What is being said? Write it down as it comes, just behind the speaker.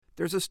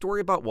There's a story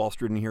about Wall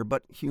Street in here,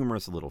 but humor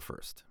us a little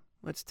first.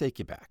 Let's take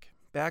you back.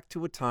 Back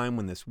to a time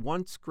when this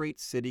once great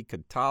city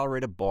could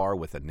tolerate a bar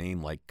with a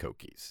name like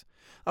Cokie's.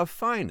 A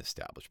fine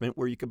establishment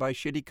where you could buy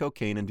shitty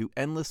cocaine and do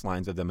endless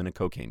lines of them in a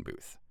cocaine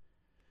booth.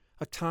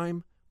 A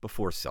time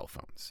before cell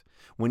phones,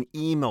 when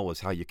email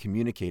was how you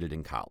communicated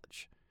in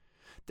college.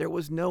 There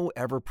was no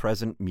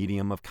ever-present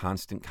medium of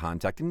constant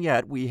contact, and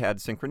yet we had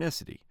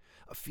synchronicity,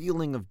 a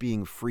feeling of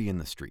being free in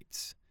the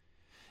streets.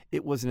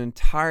 It was an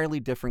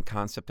entirely different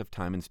concept of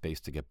time and space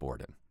to get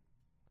bored in.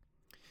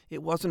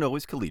 It wasn't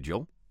always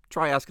collegial.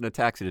 Try asking a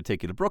taxi to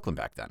take you to Brooklyn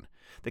back then.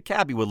 The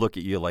cabbie would look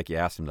at you like you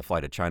asked him to fly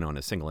to China on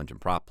a single-engine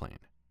prop plane.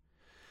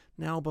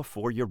 Now,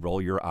 before you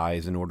roll your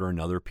eyes and order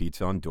another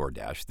pizza on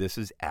DoorDash, this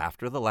is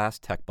after the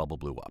last tech bubble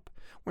blew up.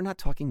 We're not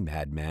talking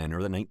Mad Men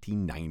or the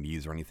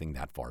 1990s or anything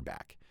that far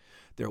back.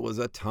 There was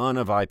a ton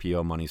of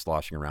IPO money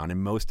sloshing around,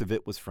 and most of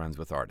it was friends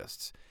with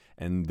artists.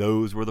 And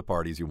those were the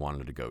parties you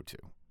wanted to go to.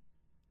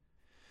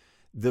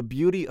 The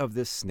beauty of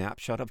this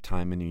snapshot of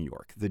time in New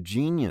York, the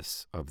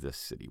genius of this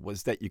city,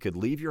 was that you could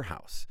leave your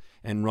house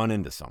and run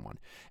into someone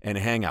and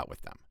hang out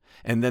with them.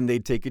 And then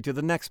they'd take you to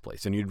the next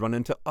place and you'd run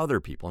into other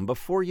people. And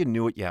before you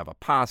knew it, you have a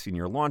posse and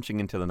you're launching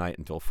into the night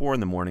until 4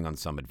 a.m. on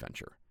some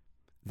adventure.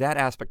 That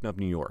aspect of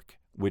New York,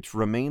 which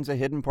remains a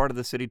hidden part of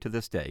the city to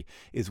this day,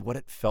 is what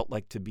it felt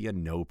like to be a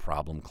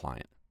no-problem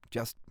client.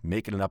 Just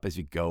making it up as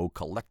you go,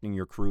 collecting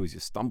your crew as you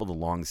stumbled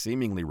along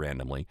seemingly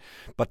randomly.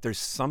 But there's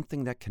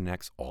something that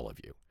connects all of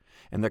you.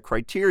 And the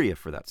criteria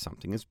for that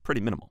something is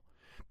pretty minimal.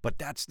 But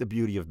that's the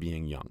beauty of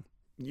being young.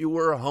 You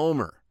were a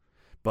homer.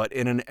 But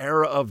in an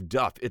era of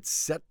Duff, it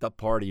set the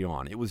party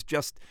on. It was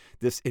just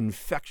this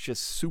infectious,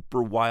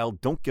 super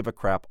wild, don't give a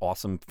crap,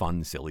 awesome,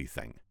 fun, silly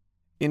thing.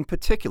 In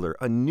particular,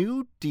 a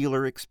new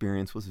dealer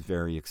experience was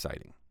very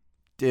exciting.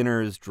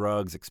 Dinners,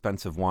 drugs,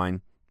 expensive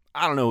wine.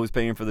 I don't know who's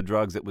paying for the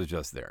drugs, it was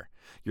just there.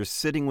 You're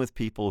sitting with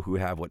people who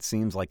have what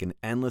seems like an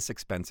endless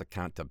expense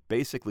account to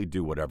basically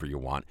do whatever you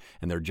want,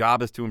 and their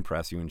job is to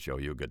impress you and show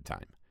you a good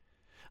time.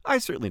 I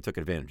certainly took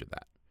advantage of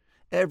that.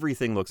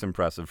 Everything looks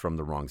impressive from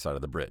the wrong side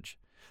of the bridge.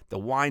 The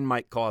wine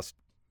might cost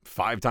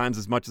 5 times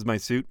as much as my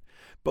suit,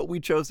 but we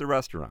chose the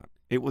restaurant.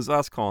 It was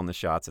us calling the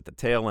shots at the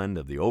tail end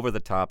of the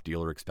over-the-top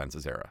dealer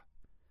expenses era.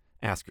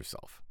 Ask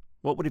yourself,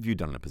 what would have you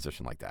done in a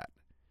position like that?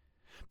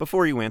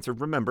 Before you answer,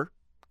 remember,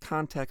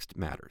 context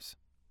matters.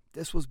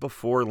 This was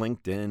before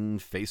LinkedIn,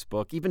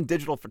 Facebook, even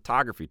digital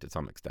photography to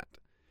some extent.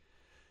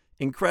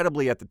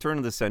 Incredibly, at the turn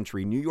of the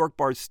century, New York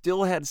bars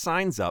still had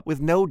signs up with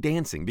no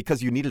dancing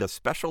because you needed a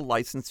special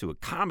license to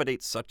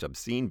accommodate such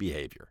obscene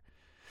behavior.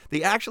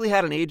 They actually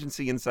had an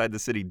agency inside the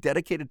city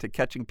dedicated to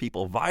catching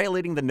people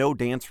violating the no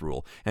dance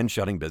rule and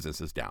shutting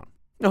businesses down.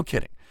 No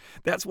kidding.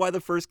 That's why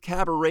the first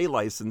cabaret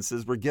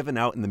licenses were given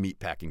out in the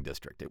meatpacking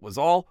district. It was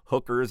all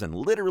hookers and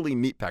literally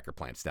meatpacker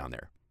plants down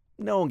there.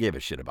 No one gave a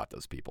shit about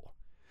those people.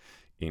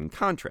 In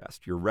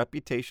contrast, your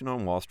reputation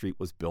on Wall Street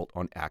was built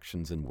on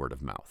actions and word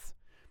of mouth.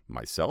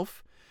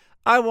 Myself,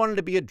 I wanted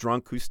to be a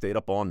drunk who stayed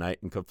up all night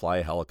and could fly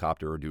a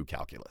helicopter or do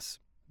calculus.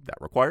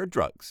 That required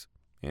drugs,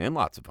 and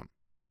lots of them.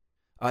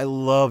 I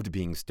loved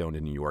being stoned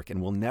in New York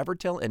and will never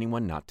tell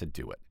anyone not to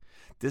do it.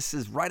 This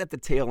is right at the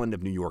tail end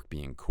of New York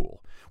being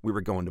cool. We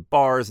were going to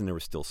bars and there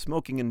was still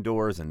smoking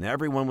indoors and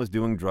everyone was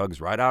doing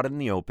drugs right out in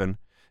the open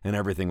and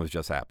everything was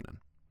just happening.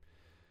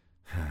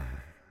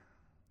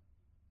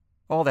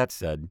 All that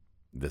said,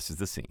 this is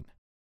the scene.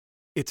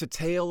 It's a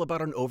tale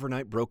about an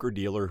overnight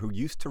broker-dealer who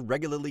used to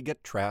regularly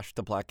get trashed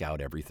to black out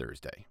every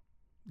Thursday.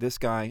 This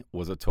guy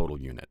was a total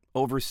unit,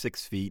 over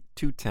 6 feet,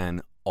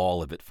 210,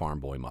 all of it farm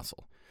boy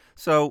muscle.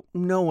 So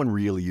no one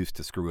really used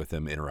to screw with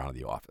him in or out of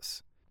the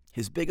office.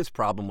 His biggest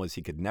problem was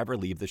he could never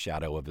leave the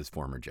shadow of his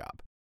former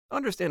job.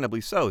 Understandably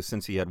so,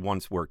 since he had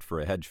once worked for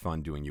a hedge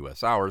fund doing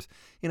U.S. hours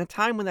in a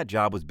time when that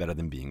job was better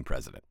than being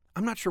president.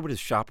 I'm not sure what his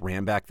shop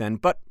ran back then,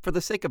 but for the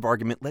sake of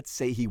argument, let's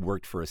say he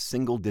worked for a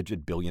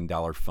single-digit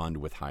billion-dollar fund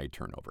with high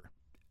turnover.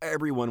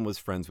 Everyone was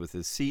friends with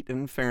his seat,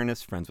 and in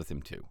fairness, friends with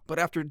him too. But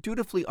after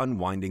dutifully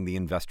unwinding the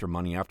investor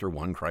money after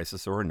one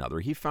crisis or another,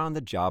 he found the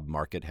job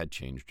market had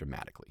changed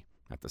dramatically.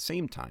 At the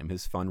same time,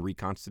 his fund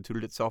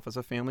reconstituted itself as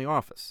a family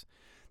office.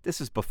 This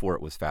is before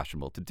it was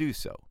fashionable to do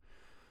so.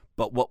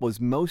 But what was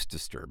most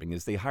disturbing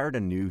is they hired a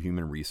new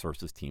human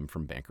resources team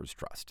from Bankers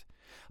Trust.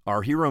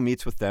 Our hero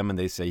meets with them and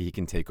they say he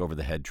can take over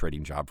the head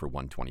trading job for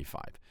 $125.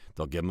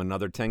 They'll give him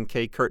another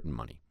 $10K curtain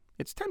money.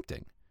 It's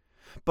tempting.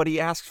 But he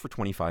asks for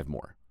 $25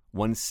 more.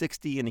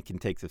 $160 and he can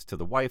take this to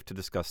the wife to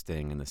discuss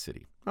staying in the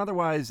city.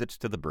 Otherwise, it's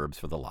to the burbs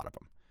for the lot of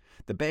them.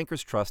 The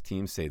Bankers Trust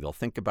team say they'll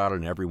think about it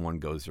and everyone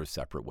goes their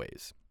separate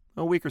ways.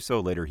 A week or so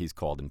later, he's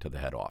called into the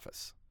head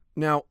office.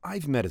 Now,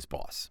 I've met his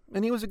boss,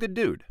 and he was a good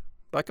dude.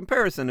 By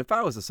comparison, if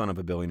I was the son of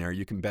a billionaire,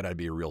 you can bet I'd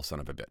be a real son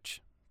of a bitch.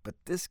 But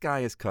this guy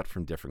is cut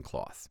from different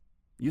cloth.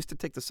 Used to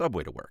take the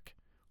subway to work.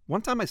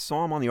 One time I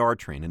saw him on the R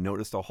train and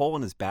noticed a hole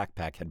in his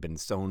backpack had been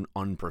sewn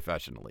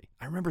unprofessionally.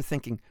 I remember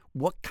thinking,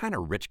 what kind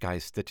of rich guy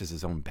stitches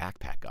his own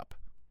backpack up?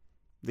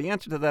 The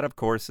answer to that, of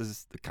course,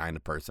 is the kind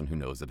of person who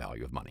knows the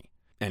value of money.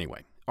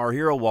 Anyway, Our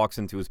hero walks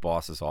into his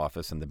boss's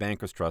office, and the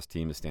Bankers Trust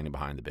team is standing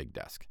behind the big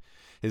desk.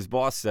 His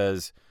boss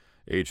says,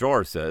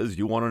 HR says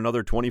you want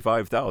another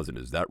 $25,000,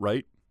 is that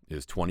right?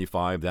 Is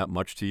 25 that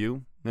much to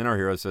you? And our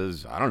hero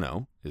says, I don't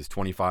know. Is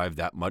 25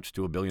 that much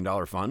to $1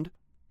 billion fund?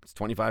 It's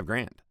 25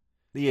 grand.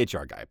 The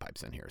HR guy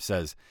pipes in here,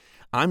 says,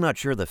 I'm not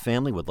sure the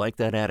family would like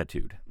that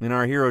attitude. And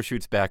our hero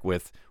shoots back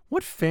with,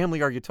 what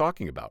family are you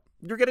talking about?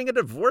 You're getting a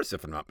divorce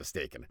if I'm not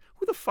mistaken.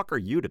 Who the fuck are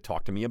you to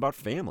talk to me about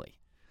family?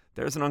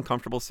 There's an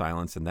uncomfortable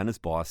silence, and then his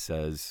boss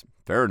says,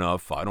 fair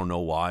enough, I don't know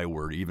why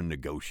we're even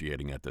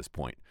negotiating at this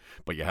point,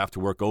 but you have to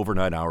work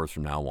overnight hours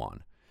from now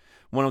on.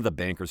 One of the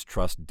Bankers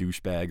Trust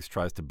douchebags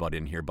tries to butt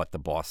in here, but the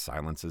boss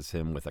silences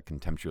him with a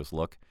contemptuous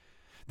look.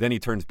 Then he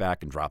turns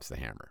back and drops the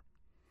hammer.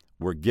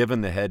 We're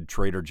giving the head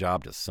trader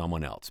job to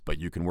someone else, but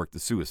you can work the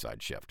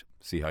suicide shift.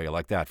 See how you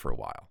like that for a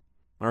while.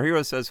 Our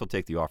hero says he'll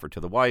take the offer to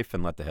the wife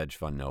and let the hedge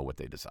fund know what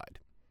they decide.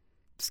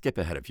 Skip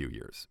ahead a few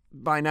years.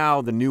 By now,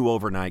 the new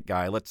overnight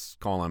guy, let's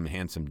call him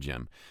Handsome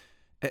Jim,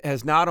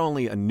 has not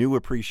only a new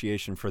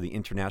appreciation for the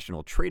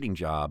international trading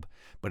job,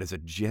 but is a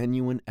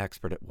genuine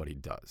expert at what he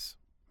does.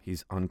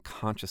 He's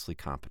unconsciously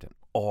competent,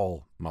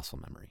 all muscle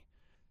memory.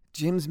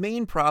 Jim's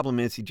main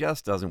problem is he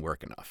just doesn't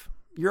work enough.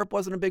 Europe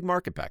wasn't a big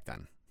market back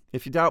then.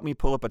 If you doubt me,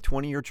 pull up a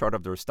 20-year chart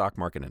of their stock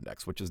market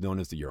index, which is known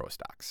as the Euro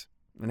Stocks.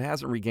 It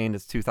hasn't regained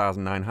its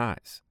 2009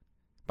 highs.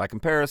 By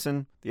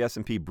comparison, the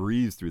S&P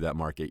breezed through that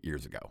mark 8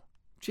 years ago.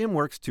 Jim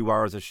works 2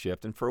 hours a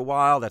shift, and for a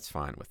while, that's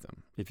fine with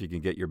him. If you can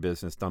get your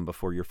business done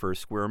before your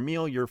first square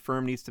meal, your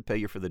firm needs to pay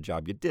you for the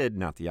job you did,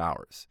 not the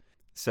hours.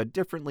 Said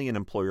differently, an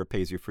employer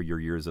pays you for your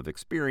years of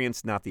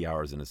experience, not the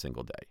hours in a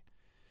single day.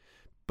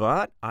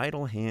 But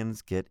idle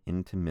hands get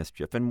into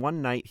mischief, and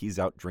one night he's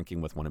out drinking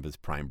with one of his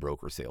prime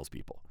broker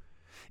salespeople.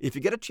 If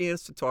you get a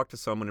chance to talk to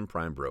someone in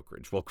prime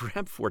brokerage, well,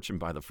 grab Fortune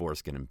by the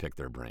foreskin and pick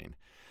their brain.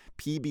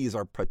 PBs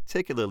are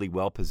particularly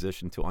well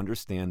positioned to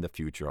understand the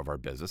future of our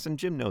business, and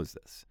Jim knows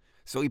this.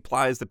 So he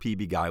plies the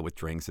PB guy with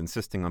drinks,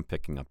 insisting on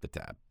picking up the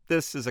tab.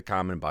 This is a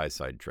common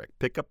buy-side trick.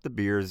 Pick up the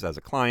beers as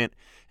a client,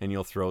 and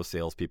you'll throw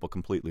salespeople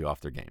completely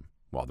off their game.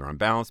 While they're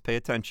unbalanced, pay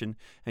attention,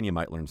 and you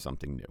might learn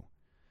something new.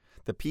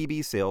 The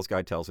PB sales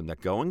guy tells him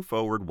that going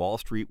forward, Wall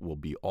Street will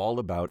be all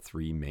about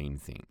 3 main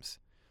themes: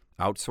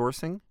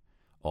 outsourcing,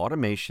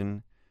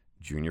 automation,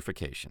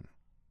 juniorification.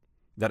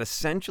 That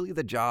essentially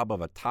the job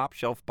of a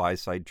top-shelf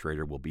buy-side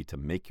trader will be to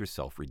make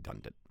yourself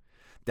redundant.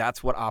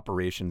 That's what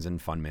operations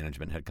and fund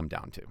management had come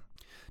down to.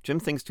 Jim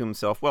thinks to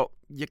himself, well,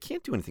 you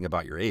can't do anything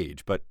about your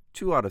age, but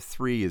 2 out of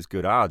 3 is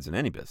good odds in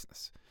any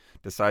business.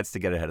 Decides to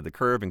get ahead of the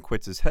curve and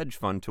quits his hedge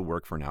fund to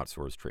work for an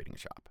outsourced trading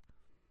shop.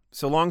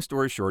 So long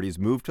story short, he's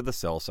moved to the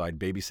sell side,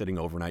 babysitting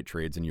overnight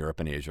trades in Europe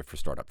and Asia for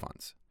startup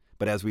funds.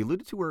 But as we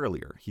alluded to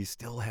earlier, he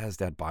still has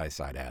that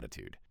buy-side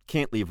attitude.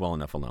 Can't leave well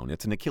enough alone.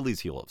 It's an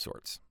Achilles heel of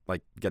sorts,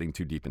 like getting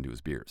too deep into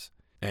his beers.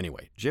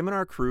 Anyway, Jim and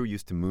our crew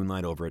used to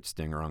moonlight over at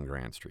Stinger on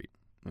Grand Street.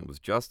 It was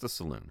just a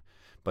saloon,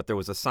 but there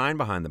was a sign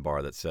behind the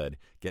bar that said,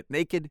 get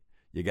naked,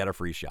 you get a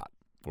free shot.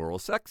 Oral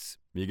sex,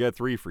 you get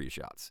 3 free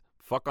shots.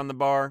 Fuck on the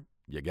bar,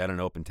 you get an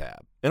open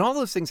tab. And all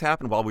those things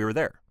happened while we were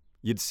there.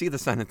 You'd see the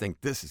sign and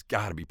think, this has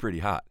got to be pretty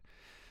hot.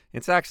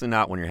 It's actually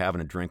not when you're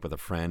having a drink with a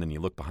friend and you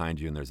look behind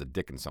you and there's a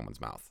dick in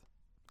someone's mouth.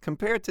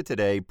 Compared to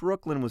today,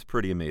 Brooklyn was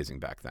pretty amazing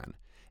back then,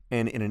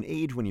 and in an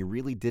age when you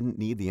really didn't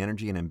need the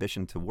energy and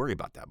ambition to worry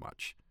about that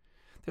much.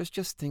 There's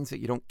just things that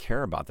you don't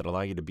care about that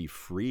allow you to be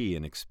free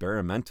and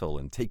experimental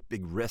and take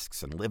big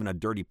risks and live in a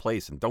dirty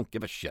place and don't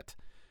give a shit.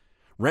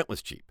 Rent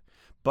was cheap.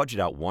 Budget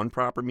out 1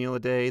 proper meal a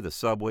day, the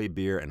Subway,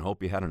 beer, and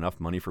hope you had enough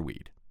money for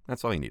weed.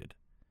 That's all you needed.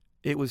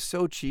 It was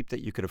so cheap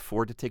that you could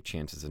afford to take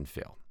chances and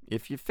fail.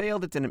 If you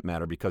failed, it didn't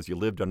matter because you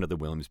lived under the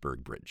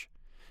Williamsburg Bridge.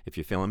 If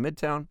you fail in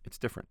Midtown, it's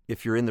different.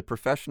 If you're in the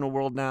professional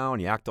world now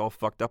and you act all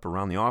fucked up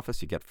around the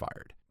office, you get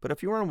fired. But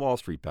if you were on Wall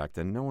Street back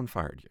then, no one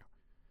fired you.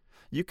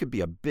 You could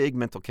be a big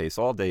mental case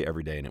all day,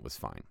 every day, and it was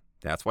fine.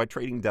 That's why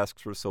trading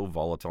desks were so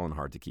volatile and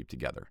hard to keep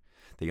together.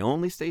 They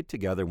only stayed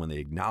together when they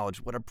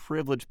acknowledged what a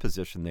privileged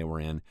position they were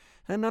in,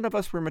 and none of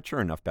us were mature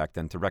enough back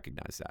then to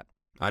recognize that.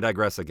 I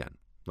digress again.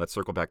 Let's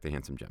circle back to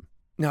Handsome Jim.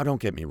 Now,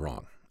 don't get me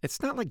wrong.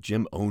 It's not like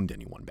Jim owned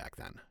anyone back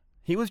then.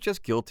 He was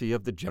just guilty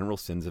of the general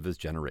sins of his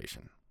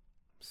generation.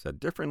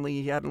 Said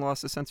differently, he hadn't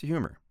lost his sense of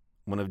humor.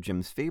 One of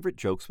Jim's favorite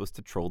jokes was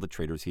to troll the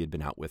traders he had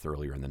been out with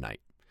earlier in the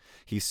night.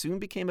 He soon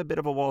became a bit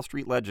of a Wall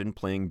Street legend,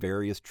 playing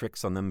various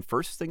tricks on them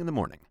first thing in the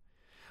morning.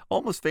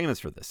 Almost famous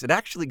for this, it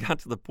actually got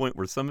to the point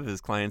where some of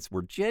his clients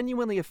were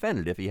genuinely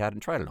offended if he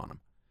hadn't tried it on them.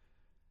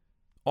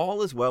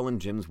 All is well in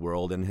Jim's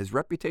world, and his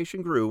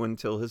reputation grew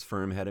until his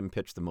firm had him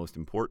pitch the most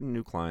important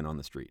new client on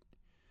the street.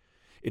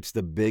 It's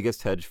the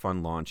biggest hedge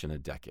fund launch in a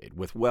decade,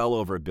 with well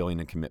over $1 billion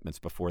in commitments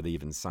before they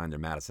even signed their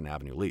Madison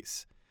Avenue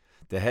lease.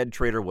 The head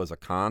trader was a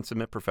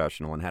consummate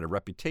professional and had a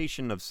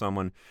reputation of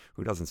someone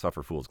who doesn't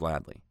suffer fools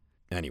gladly.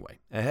 Anyway,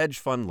 a hedge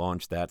fund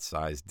launch that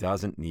size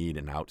doesn't need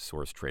an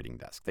outsourced trading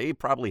desk. They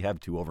probably have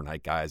 2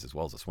 overnight guys as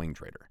well as a swing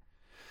trader.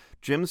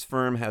 Jim's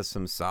firm has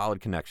some solid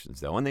connections,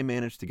 though, and they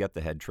managed to get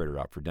the head trader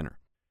out for dinner.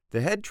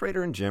 The head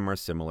trader and Jim are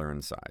similar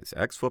in size.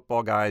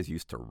 Ex-football guys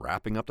used to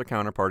wrapping up their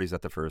counterparties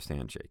at the first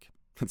handshake.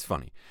 It's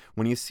funny,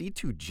 when you see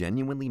two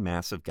genuinely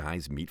massive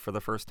guys meet for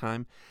the first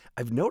time,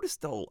 I've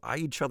noticed they'll eye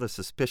each other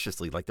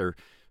suspiciously, like they're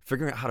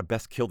figuring out how to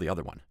best kill the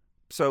other one.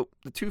 So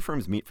the two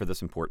firms meet for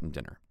this important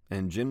dinner,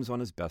 and Jim's on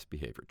his best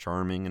behavior,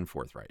 charming and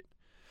forthright.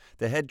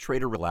 The head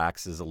trader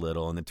relaxes a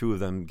little, and the two of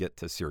them get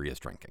to serious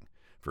drinking.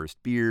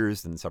 First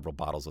beers, then several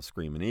bottles of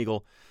Screamin'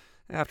 Eagle.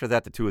 After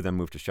that, the two of them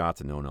move to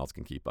shots and no one else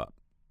can keep up.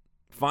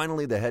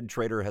 Finally, the head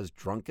trader has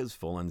drunk his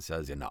full and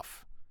says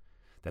enough,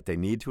 that they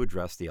need to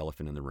address the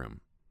elephant in the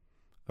room.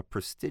 A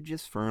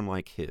prestigious firm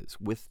like his,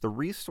 with the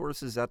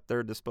resources at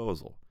their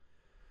disposal,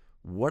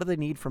 what do they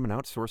need from an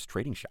outsourced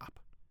trading shop?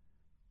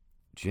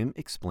 Jim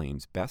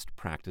explains best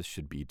practice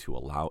should be to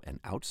allow an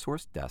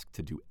outsourced desk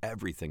to do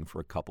everything for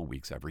a couple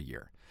weeks every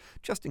year,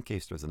 just in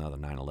case there's another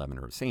 9/11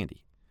 or a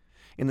Sandy.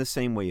 In the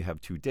same way you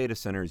have 2 data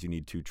centers, you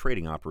need 2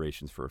 trading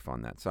operations for a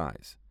fund that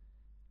size.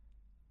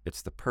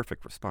 It's the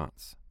perfect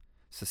response.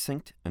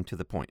 Succinct and to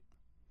the point.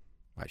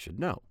 I should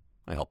know.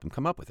 I helped him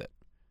come up with it.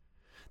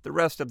 The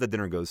rest of the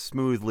dinner goes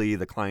smoothly,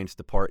 the clients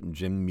depart, and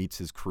Jim meets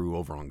his crew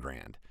over on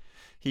Grand.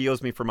 He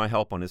owes me for my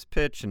help on his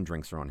pitch, and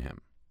drinks are on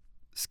him.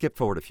 Skip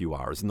forward a few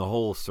hours, and the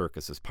whole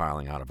circus is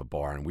piling out of a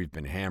bar, and we've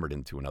been hammered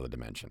into another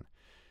dimension.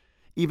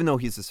 Even though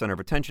he's the center of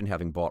attention,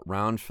 having bought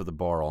rounds for the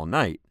bar all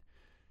night,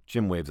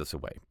 Jim waves us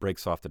away,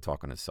 breaks off to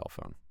talk on his cell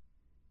phone.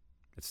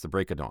 It's the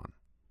break of dawn.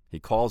 He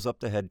calls up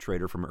the head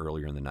trader from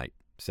earlier in the night,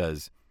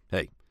 says,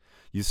 "Hey,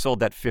 you sold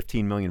that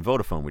 15 million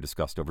Vodafone we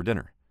discussed over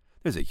dinner.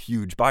 There's a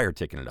huge buyer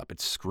taking it up.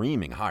 It's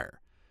screaming higher.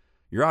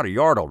 You're out of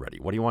yard already.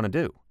 What do you want to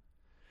do?"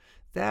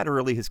 That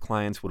early, his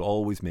clients would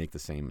always make the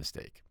same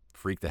mistake.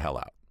 Freak the hell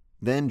out.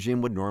 Then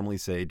Jim would normally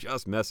say,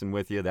 "Just messing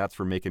with you. That's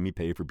for making me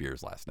pay for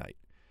beers last night."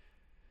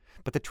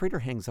 But the trader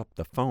hangs up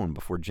the phone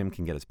before Jim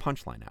can get his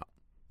punchline out.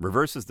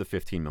 Reverses the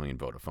 15 million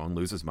Vodafone,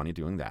 loses money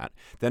doing that.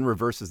 Then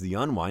reverses the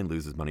unwind,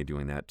 loses money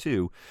doing that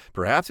too.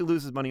 Perhaps he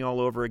loses money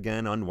all over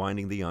again,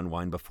 unwinding the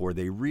unwind before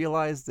they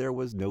realize there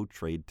was no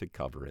trade to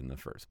cover in the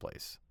first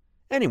place.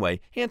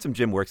 Anyway, handsome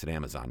Jim works at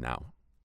Amazon now.